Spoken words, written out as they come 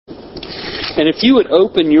And if you would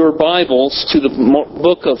open your Bibles to the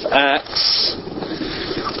book of Acts,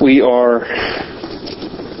 we are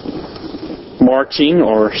marching,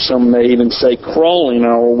 or some may even say crawling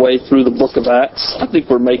our way through the book of Acts. I think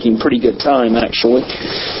we're making pretty good time, actually,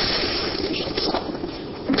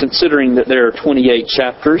 considering that there are 28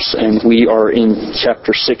 chapters and we are in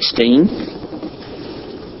chapter 16.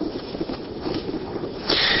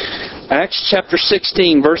 Acts chapter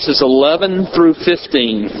 16, verses 11 through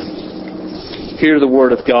 15. Hear the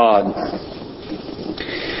word of God.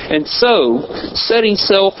 And so, setting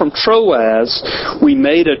sail from Troas, we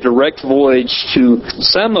made a direct voyage to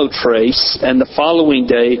Samothrace, and the following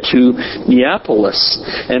day to Neapolis,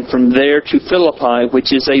 and from there to Philippi,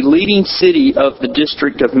 which is a leading city of the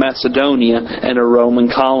district of Macedonia and a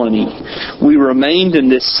Roman colony. We remained in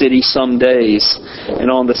this city some days,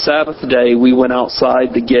 and on the Sabbath day we went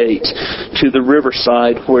outside the gate to the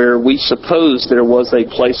riverside, where we supposed there was a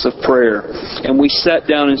place of prayer. And we sat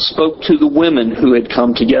down and spoke to the women who had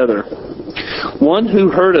come together. One who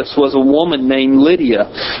heard us was a woman named Lydia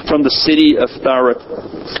from the city of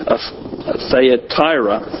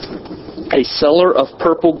Thyatira, a seller of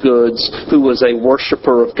purple goods who was a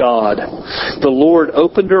worshiper of God. The Lord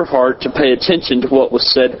opened her heart to pay attention to what was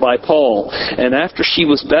said by Paul, and after she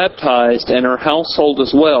was baptized and her household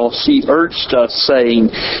as well, she urged us, saying,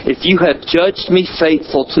 "If you have judged me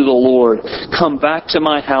faithful to the Lord, come back to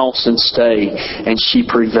my house and stay." And she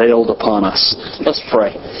prevailed upon us. Let's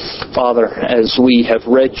pray. Father, as we have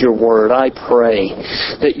read your word, I pray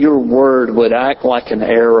that your word would act like an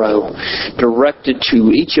arrow directed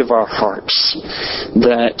to each of our hearts,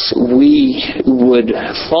 that we would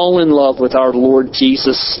fall in love with our Lord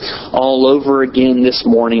Jesus all over again this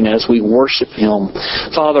morning as we worship Him.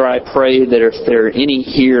 Father, I pray that if there are any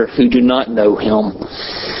here who do not know Him,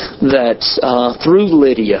 that through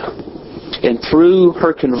Lydia and through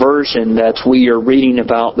her conversion that we are reading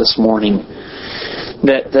about this morning,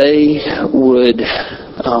 that they would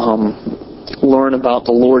learn about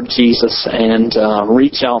the Lord Jesus and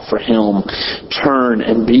reach out for Him, turn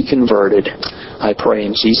and be converted. I pray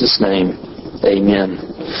in Jesus' name. Amen.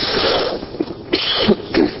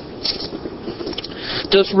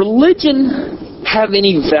 Does religion have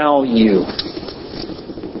any value?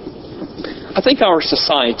 I think our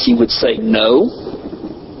society would say no.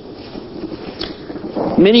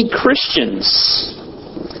 Many Christians,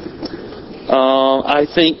 I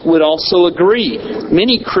think, would also agree.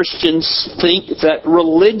 Many Christians think that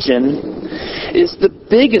religion is the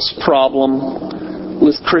biggest problem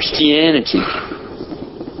with Christianity.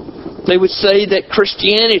 They would say that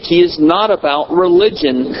Christianity is not about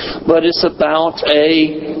religion, but it's about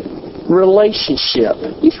a relationship.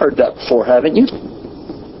 You've heard that before, haven't you?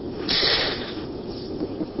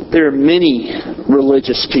 There are many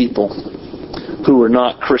religious people who are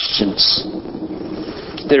not Christians.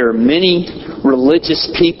 There are many religious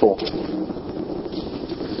people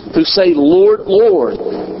who say, "Lord, Lord,"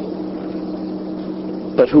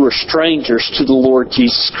 but who are strangers to the Lord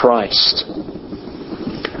Jesus Christ.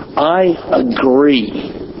 I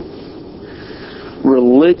agree.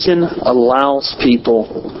 Religion allows people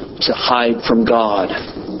to hide from God.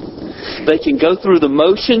 They can go through the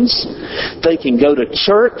motions. They can go to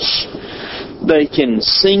church. They can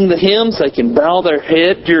sing the hymns. They can bow their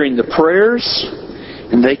head during the prayers.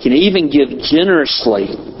 And they can even give generously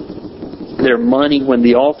their money when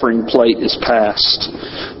the offering plate is passed,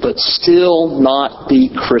 but still not be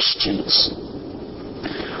Christians.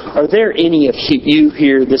 Are there any of you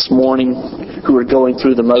here this morning who are going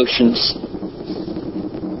through the motions?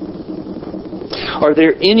 Are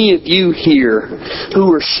there any of you here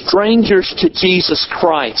who are strangers to Jesus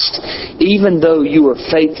Christ, even though you are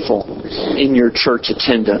faithful in your church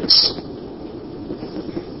attendance?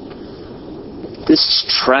 This is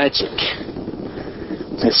tragic.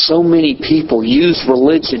 That so many people use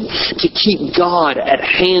religion to keep God at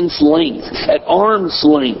hand's length, at arm's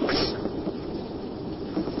length.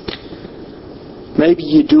 Maybe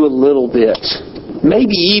you do a little bit.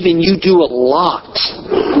 Maybe even you do a lot,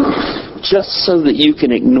 just so that you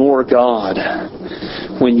can ignore God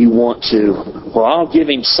when you want to. Well, I'll give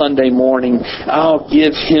Him Sunday morning. I'll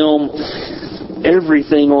give Him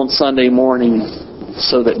everything on Sunday morning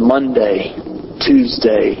so that Monday,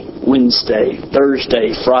 Tuesday, Wednesday,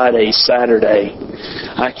 Thursday, Friday, Saturday,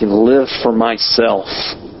 I can live for myself.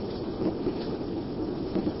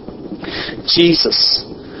 Jesus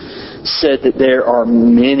said that there are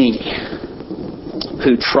many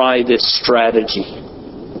who try this strategy.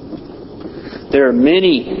 There are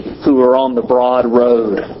many who are on the broad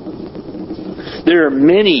road. There are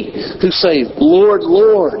many who say, "Lord,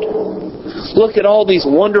 Lord, look at all these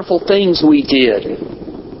wonderful things we did."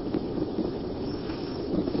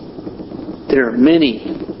 There are many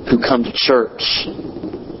who come to church.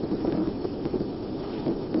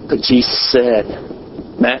 But Jesus said,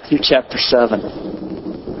 Matthew chapter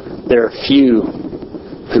 7, there are few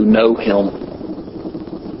who know Him.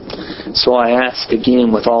 So I ask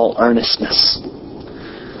again with all earnestness,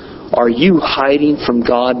 are you hiding from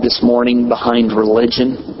God this morning behind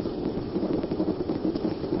religion?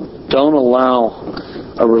 Don't allow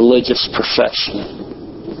a religious profession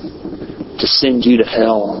to send you to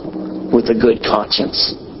hell with a good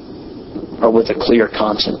conscience or with a clear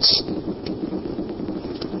conscience.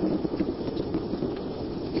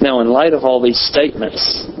 Now, in light of all these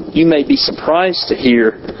statements, you may be surprised to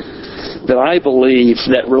hear that I believe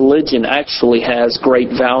that religion actually has great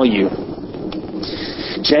value.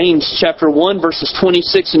 James chapter 1 verses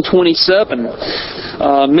 26 and 27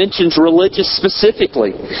 mentions religious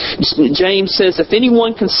specifically. James says, if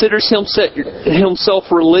anyone considers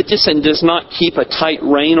himself religious and does not keep a tight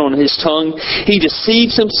rein on his tongue, he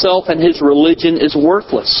deceives himself and his religion is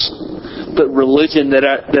worthless. But religion that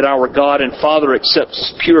our God and Father accepts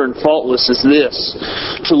as pure and faultless is this: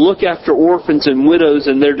 to look after orphans and widows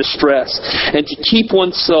in their distress, and to keep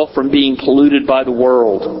oneself from being polluted by the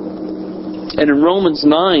world. And in Romans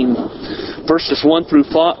 9, verses 1 through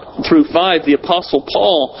 5, the Apostle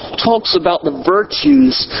Paul talks about the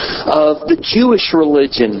virtues of the Jewish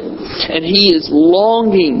religion. And he is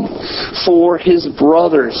longing for his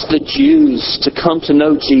brothers, the Jews, to come to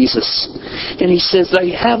know Jesus. And he says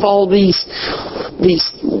they have all these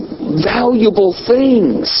valuable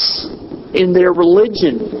things in their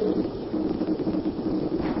religion.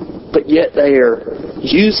 But yet they are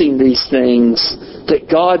using these things that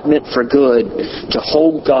God meant for good to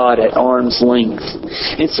hold God at arm's length.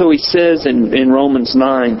 And so he says in Romans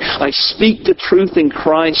 9, I speak the truth in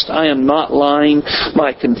Christ. I am not lying.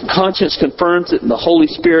 My conscience confirms it in the Holy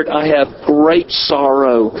Spirit. I have great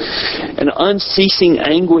sorrow and unceasing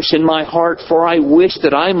anguish in my heart, for I wish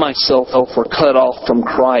that I myself were cut off from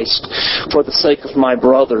Christ for the sake of my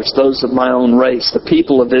brothers, those of my own race, the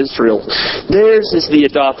people of Israel. Theirs is the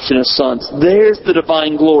adoption of sons. Theirs the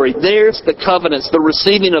divine glory. Theirs the covenants, the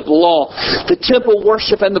receiving of the law, the temple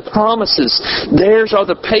worship and the promises. Theirs are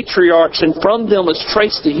the patriarchs, and from them is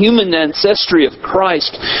traced the human ancestry of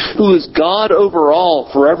Christ, who is God over all,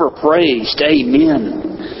 forever praised. Amen.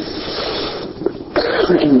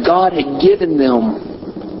 And God had given them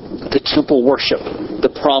the temple worship,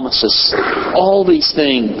 the promises, all these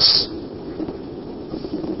things.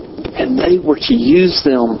 And they were to use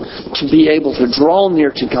them to be able to draw near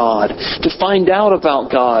to God, to find out about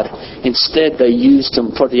God. Instead, they used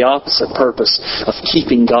them for the opposite purpose of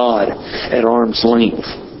keeping God at arm's length.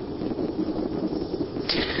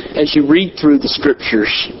 As you read through the Scriptures,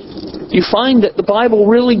 you find that the Bible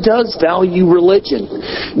really does value religion.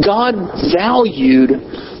 God valued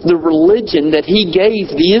the religion that He gave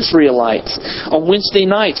the Israelites. On Wednesday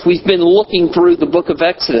nights, we've been looking through the book of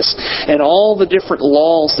Exodus and all the different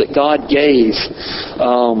laws that God gave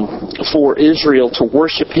for Israel to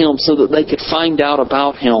worship Him so that they could find out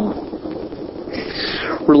about Him.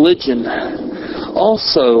 Religion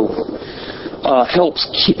also helps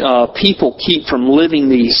people keep from living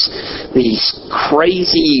these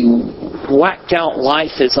crazy, whacked out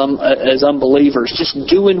life as unbelievers, just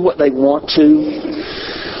doing what they want to.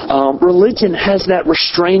 Religion has that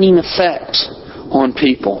restraining effect on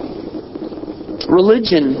people.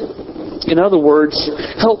 Religion, in other words,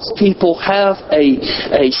 helps people have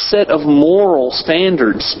a set of moral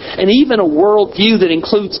standards and even a worldview that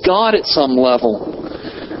includes God at some level.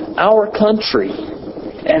 Our country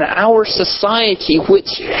and our society,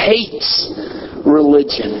 which hates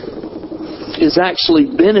religion, is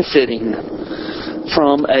actually benefiting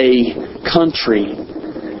from a country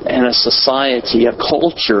and a society, a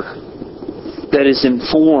culture that is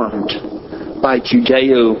informed by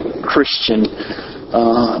Judeo-Christian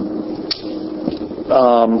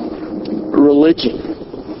religion.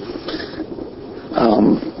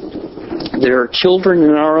 There are children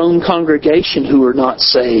in our own congregation who are not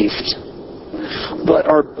saved, but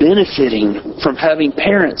are benefiting from having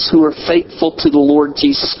parents who are faithful to the Lord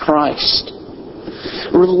Jesus Christ.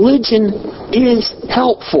 Religion is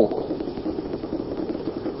helpful,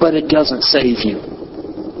 but it doesn't save you.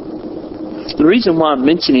 The reason why I'm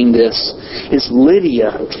mentioning this is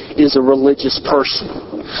Lydia is a religious person.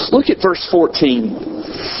 Look at verse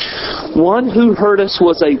 14. One who heard us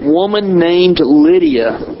was a woman named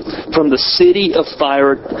Lydia from the city of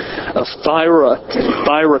Thyatira,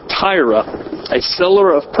 a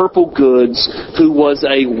seller of purple goods, who was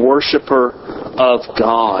a worshiper of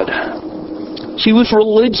God. She was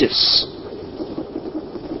religious,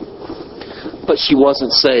 but she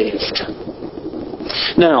wasn't saved.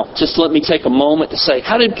 Now, just let me take a moment to say,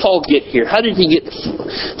 how did Paul get here? How did he get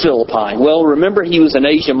to Philippi? Well, remember, he was in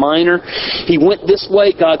Asia Minor. He went this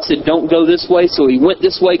way. God said, don't go this way. So he went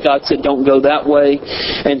this way. God said, don't go that way.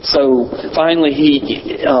 And so finally,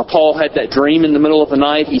 Paul had that dream in the middle of the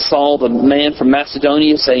night. He saw the man from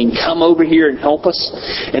Macedonia saying, come over here and help us.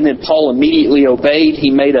 And then Paul immediately obeyed.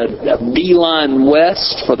 He made a beeline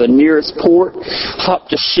west for the nearest port,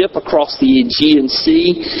 hopped a ship across the Aegean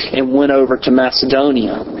Sea, and went over to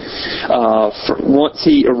Macedonia. Once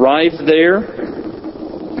he arrived there,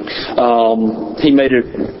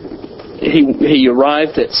 he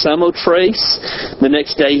arrived at Samothrace. The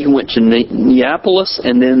next day he went to Neapolis,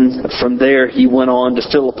 and then from there he went on to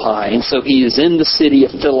Philippi. And so he is in the city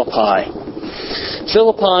of Philippi.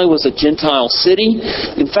 Philippi was a Gentile city.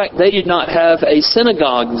 In fact, they did not have a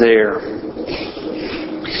synagogue there.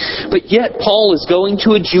 But yet Paul is going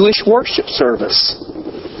to a Jewish worship service.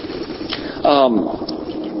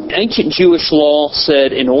 Ancient Jewish law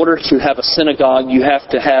said in order to have a synagogue, you have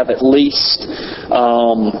to have at least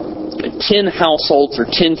 10 households or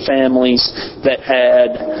 10 families that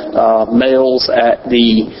had males at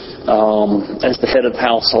as the head of the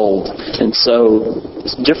household. And so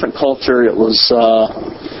it's a different culture. It was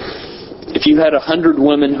if you had 100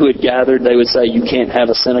 women who had gathered, they would say you can't have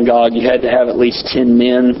a synagogue. You had to have at least 10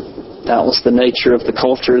 men. That was the nature of the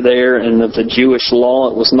culture there, and of the Jewish law.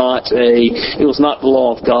 It was not the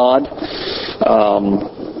law of God,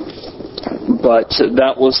 but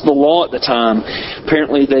that was the law at the time.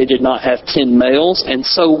 Apparently, they did not have 10 males, and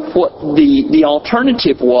so what the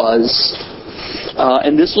alternative was,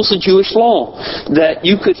 and this was a Jewish law, that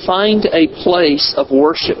you could find a place of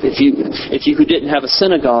worship if you didn't have a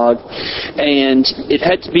synagogue, and it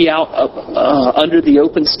had to be out under the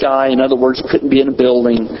open sky. In other words, it couldn't be in a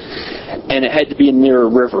building. And it had to be near a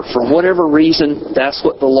river. For whatever reason, that's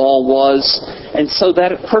what the law was. And so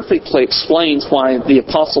that perfectly explains why the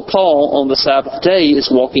Apostle Paul on the Sabbath day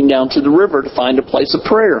is walking down to the river to find a place of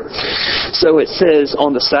prayer. So it says,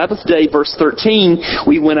 on the Sabbath day, verse 13,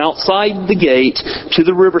 we went outside the gate to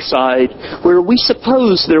the riverside where we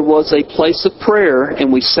supposed there was a place of prayer,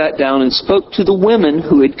 and we sat down and spoke to the women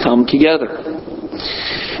who had come together.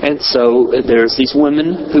 And so there's these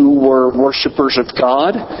women who were worshipers of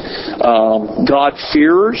God,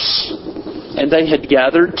 God-fearers, and they had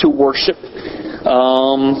gathered to worship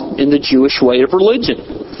in the Jewish way of religion.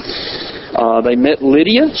 They met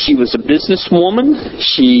Lydia. She was a businesswoman.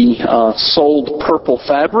 She sold purple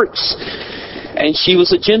fabrics, and she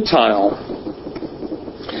was a Gentile.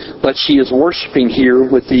 But she is worshiping here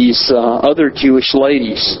with these other Jewish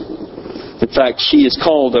ladies. In fact, she is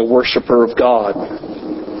called a worshiper of God.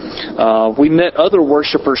 We met other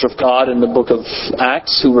worshipers of God in the book of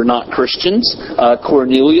Acts who were not Christians.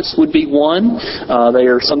 Cornelius would be one. They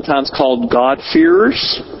are sometimes called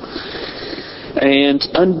God-fearers. And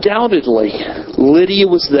undoubtedly, Lydia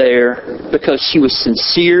was there because she was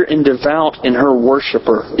sincere and devout in her worship,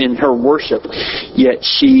 yet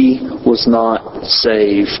she was not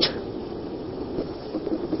saved.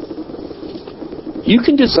 You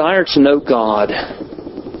can desire to know God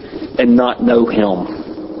and not know Him.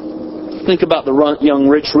 Think about the young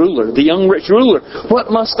rich ruler. The young rich ruler,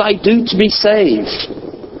 what must I do to be saved?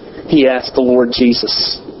 He asked the Lord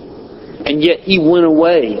Jesus. And yet he went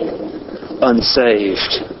away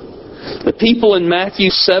unsaved. The people in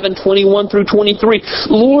Matthew 7:21 through 23,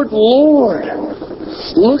 Lord, Lord,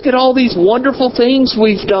 look at all these wonderful things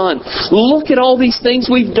we've done. Look at all these things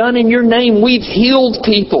we've done in your name. We've healed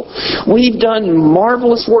people. We've done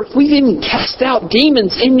marvelous work. We've even cast out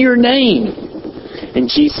demons in your name. And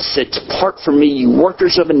Jesus said, depart from me, you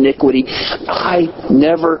workers of iniquity. I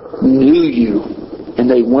never knew you. And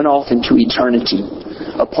they went off into eternity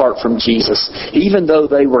apart from Jesus. Even though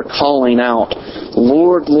they were calling out,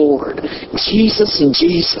 Lord, Lord, Jesus and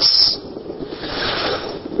Jesus.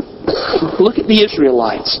 Look at the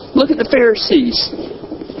Israelites. Look at the Pharisees.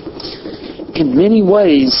 In many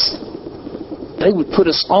ways, they would put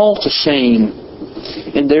us all to shame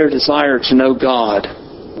in their desire to know God.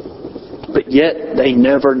 But yet they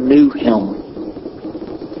never knew Him.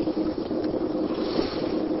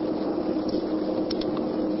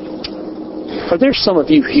 Are there some of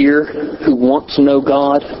you here who want to know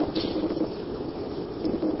God,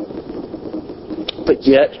 but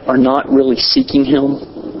yet are not really seeking Him?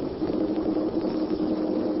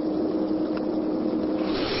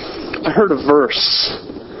 I heard a verse.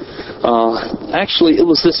 Actually, it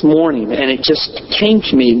was this morning, and it just came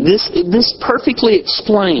to me. This perfectly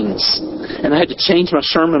explains, and I had to change my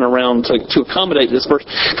sermon around to accommodate this verse,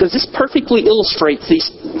 because this perfectly illustrates these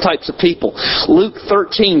types of people. Luke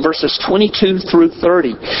 13, verses 22 through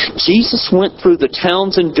 30. Jesus went through the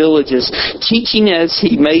towns and villages, teaching as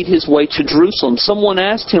He made His way to Jerusalem. Someone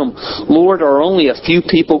asked Him, "Lord, are only a few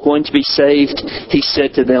people going to be saved?" He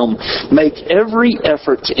said to them, "Make every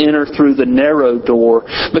effort to enter through the narrow door,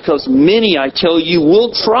 because many, I tell you,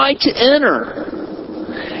 will try to enter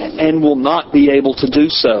and will not be able to do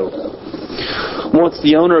so. Once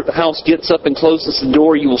the owner of the house gets up and closes the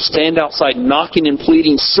door, you will stand outside knocking and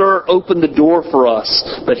pleading, 'Sir, open the door for us.'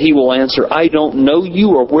 But he will answer, 'I don't know you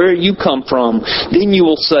or where you come from.' Then you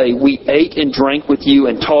will say, 'We ate and drank with you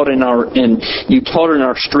and you taught in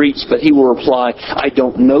our streets.' But he will reply, 'I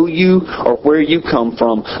don't know you or where you come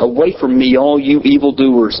from. Away from me, all you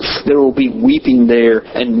evildoers.' There will be weeping there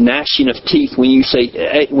and gnashing of teeth when you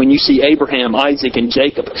see Abraham, Isaac, and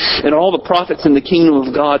Jacob, and all the prophets in the kingdom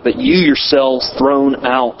of God, but you yourselves thrown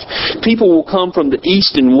out. People will come from the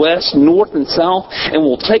east and west, north and south, and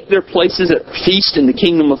will take their places at the feast in the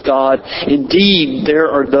kingdom of God. Indeed, there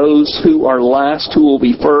are those who are last who will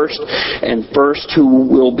be first, and first who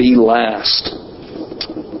will be last."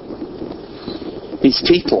 These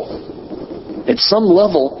people, at some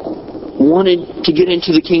level, wanted to get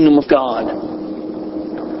into the kingdom of God.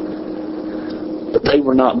 But they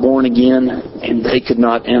were not born again, and they could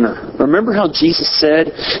not enter. Remember how Jesus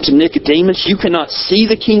said to Nicodemus, "You cannot see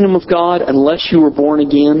the kingdom of God unless you were born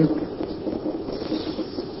again"?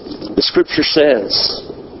 The Scripture says,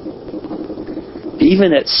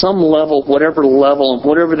 even at some level, and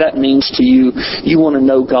whatever that means to you, you want to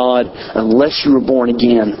know God, unless you were born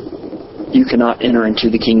again, you cannot enter into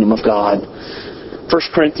the kingdom of God.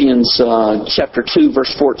 1 Corinthians chapter 2,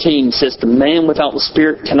 verse 14 says, "The man without the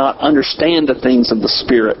Spirit cannot understand the things of the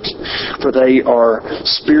Spirit, for they are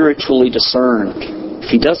spiritually discerned. If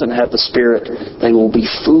he doesn't have the Spirit, they will be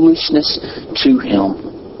foolishness to him."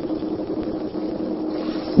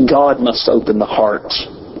 God must open the heart.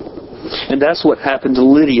 And that's what happened to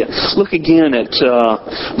Lydia. Look again at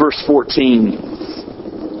verse 14.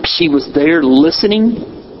 She was there listening.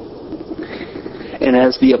 And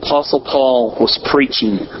as the Apostle Paul was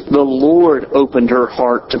preaching, the Lord opened her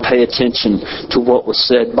heart to pay attention to what was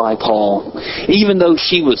said by Paul. Even though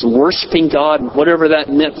she was worshiping God, and whatever that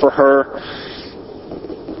meant for her,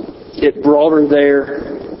 it brought her there.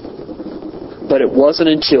 But it wasn't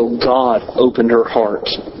until God opened her heart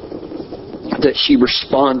that she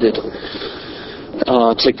responded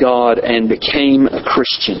to God and became a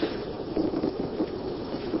Christian.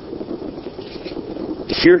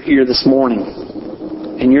 If you're here this morning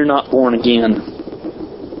and you're not born again,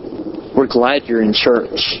 we're glad you're in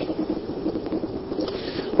church.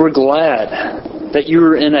 We're glad that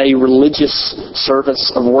you're in a religious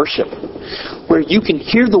service of worship where you can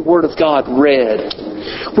hear the Word of God read,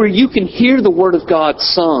 where you can hear the Word of God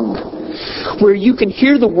sung, where you can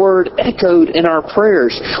hear the Word echoed in our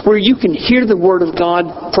prayers, where you can hear the Word of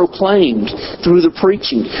God proclaimed through the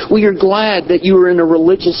preaching. We are glad that you are in a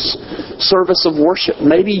religious service of worship.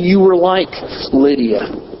 Maybe you were like Lydia.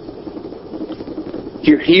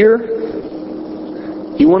 You're here,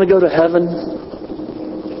 you want to go to heaven,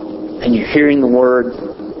 and you're hearing the Word,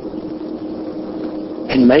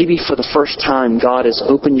 and maybe for the first time God has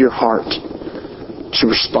opened your heart to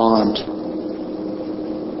respond.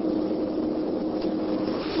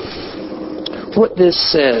 What this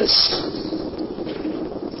says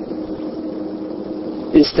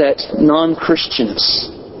is that non-Christians,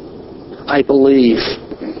 I believe,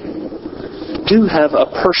 do have a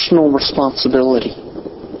personal responsibility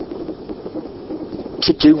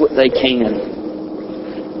to do what they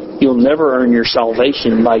can. You'll never earn your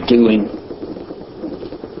salvation by doing.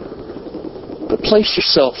 But place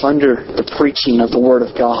yourself under the preaching of the Word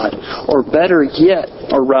of God. Or better yet,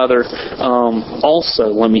 or rather, also,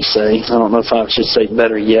 let me say, I don't know if I should say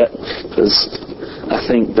better yet, because I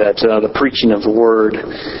think that the preaching of the Word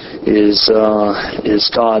is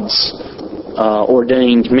God's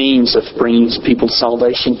ordained means of bringing people to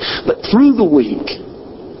salvation. But through the week,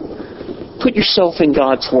 put yourself in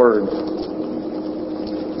God's Word.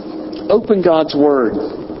 Open God's Word.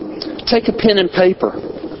 Take a pen and paper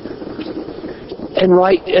and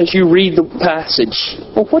write as you read the passage.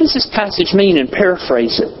 Well, what does this passage mean? And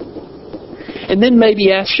paraphrase it. And then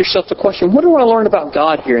maybe ask yourself the question, what do I learn about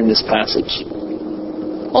God here in this passage?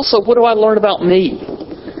 Also, what do I learn about me?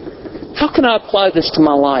 How can I apply this to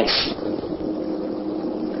my life?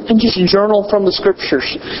 And just journal from the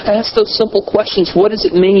Scriptures. Ask those simple questions. What does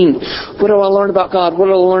it mean? What do I learn about God? What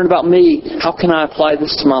do I learn about me? How can I apply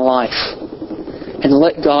this to my life? And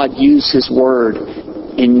let God use His Word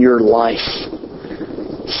in your life.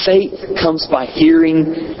 Faith comes by hearing,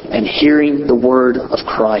 and hearing the Word of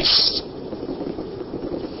Christ.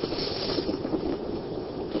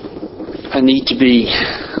 I need to be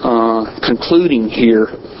concluding here.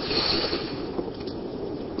 I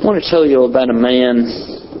want to tell you about a man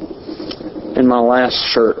in my last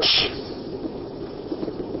church.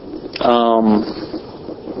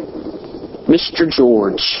 Mr.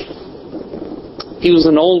 George. He was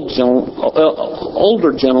an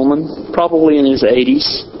older gentleman, probably in his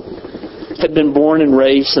 80s. Had been born and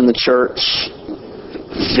raised in the church.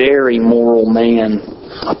 Very moral man.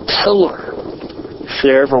 A pillar. If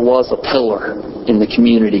there ever was a pillar in the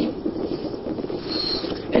community.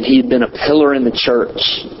 And he had been a pillar in the church.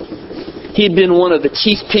 He had been one of the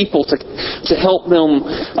chief people to help them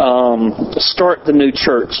start the new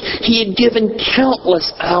church. He had given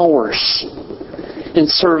countless hours in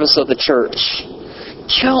service of the church.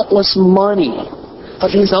 Countless money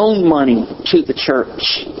of his own money to the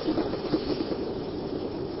church.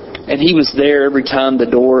 And he was there every time the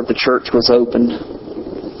door of the church was opened.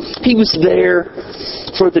 He was there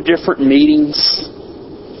for the different meetings.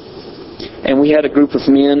 And we had a group of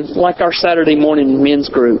men, like our Saturday morning men's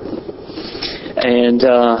group. And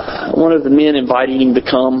one of the men invited him to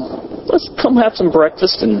come. Let's come have some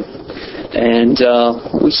breakfast. And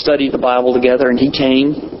we studied the Bible together, and he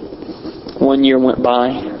came. 1 year went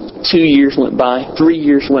by. 2 years went by. 3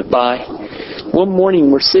 years went by. One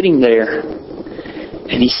morning we're sitting there,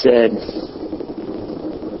 and he said,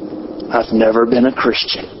 I've never been a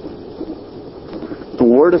Christian. The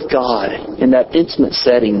Word of God, in that intimate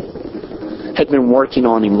setting, had been working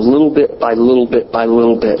on him little bit by little bit by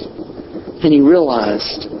little bit. And he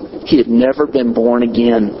realized he had never been born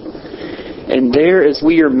again. And there, as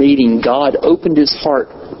we are meeting, God opened his heart.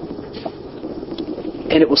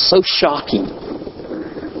 And it was so shocking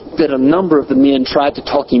that a number of the men tried to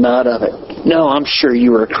talk him out of it. No, I'm sure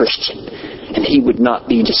you were a Christian. And he would not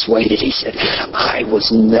be dissuaded. He said, I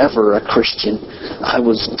was never a Christian. I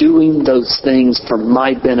was doing those things for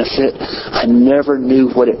my benefit. I never knew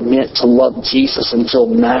what it meant to love Jesus until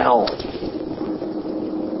now.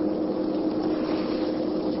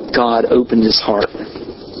 God opened his heart.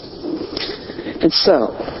 And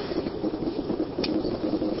so,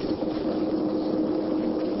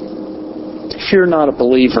 if you're not a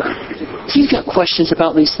believer, if you've got questions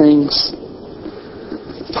about these things,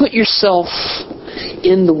 put yourself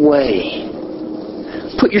in the way.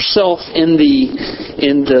 Put yourself in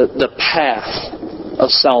the path of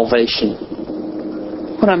salvation.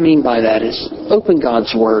 What I mean by that is, open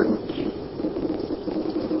God's Word.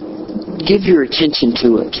 Give your attention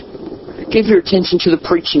to it. Give your attention to the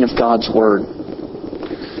preaching of God's Word.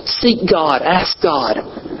 Seek God. Ask God.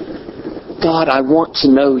 God, I want to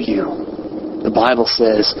know you. The Bible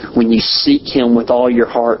says, when you seek Him with all your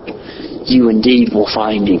heart, you indeed will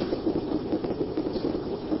find Him.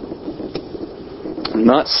 I'm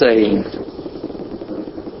not saying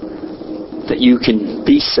that you can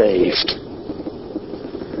be saved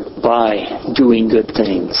by doing good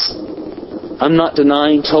things. I'm not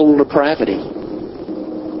denying total depravity.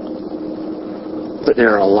 But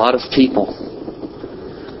there are a lot of people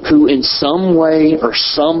who in some way or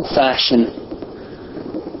some fashion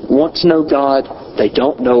want to know God. They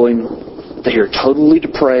don't know Him. They are totally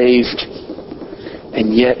depraved.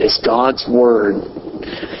 And yet as God's Word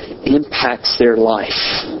impacts their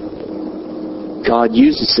life, God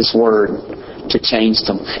uses His Word to change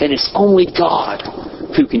them. And it's only God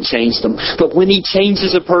who can change them. But when He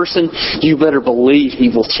changes a person, you better believe He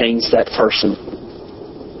will change that person.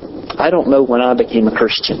 I don't know when I became a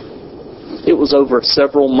Christian. It was over a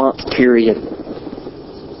several month period.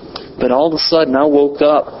 But all of a sudden I woke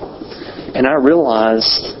up and I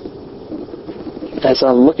realized, as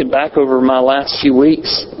I'm looking back over my last few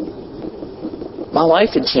weeks, my life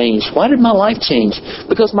had changed. Why did my life change?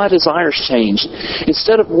 Because my desires changed.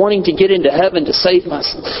 Instead of wanting to get into heaven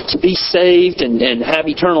to be saved and have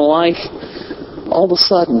eternal life, all of a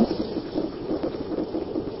sudden,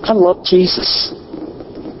 I loved Jesus.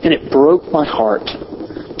 And it broke my heart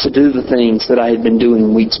to do the things that I had been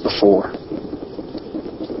doing weeks before.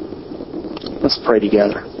 Let's pray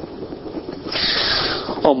together.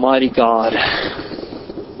 Almighty God,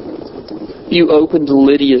 You opened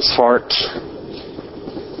Lydia's heart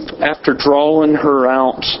after drawing her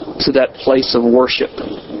out to that place of worship.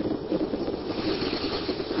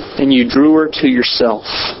 And You drew her to Yourself.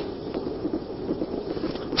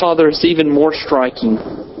 Father, it's even more striking,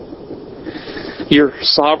 Your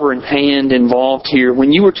sovereign hand involved here.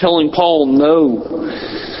 When You were telling Paul no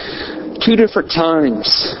 2 different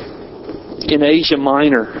times in Asia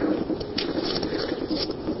Minor,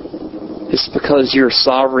 it's because Your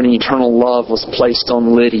sovereign eternal love was placed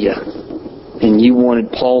on Lydia. And You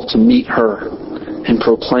wanted Paul to meet her and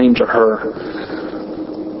proclaim to her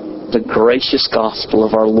the gracious gospel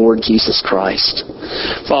of our Lord Jesus Christ.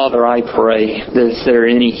 Father, I pray that if there are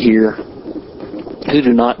any here who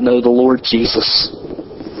do not know the Lord Jesus,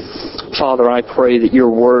 Father, I pray that your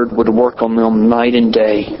word would work on them night and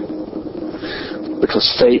day, because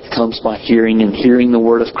faith comes by hearing, and hearing the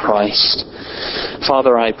word of Christ.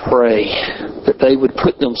 Father, I pray that they would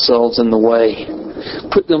put themselves in the way,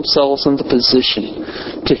 put themselves in the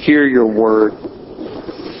position to hear your word,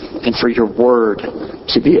 and for your word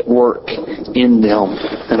to be at work in them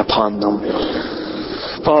and upon them.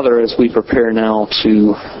 Father, as we prepare now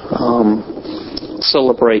to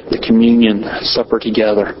celebrate the communion supper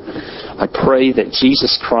together, I pray that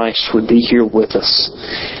Jesus Christ would be here with us,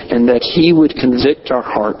 and that He would convict our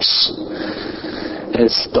hearts,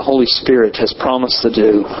 as the Holy Spirit has promised to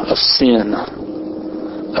do, of sin,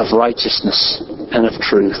 of righteousness, and of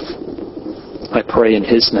truth. I pray in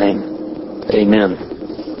His name. Amen.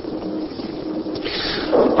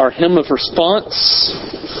 Our hymn of response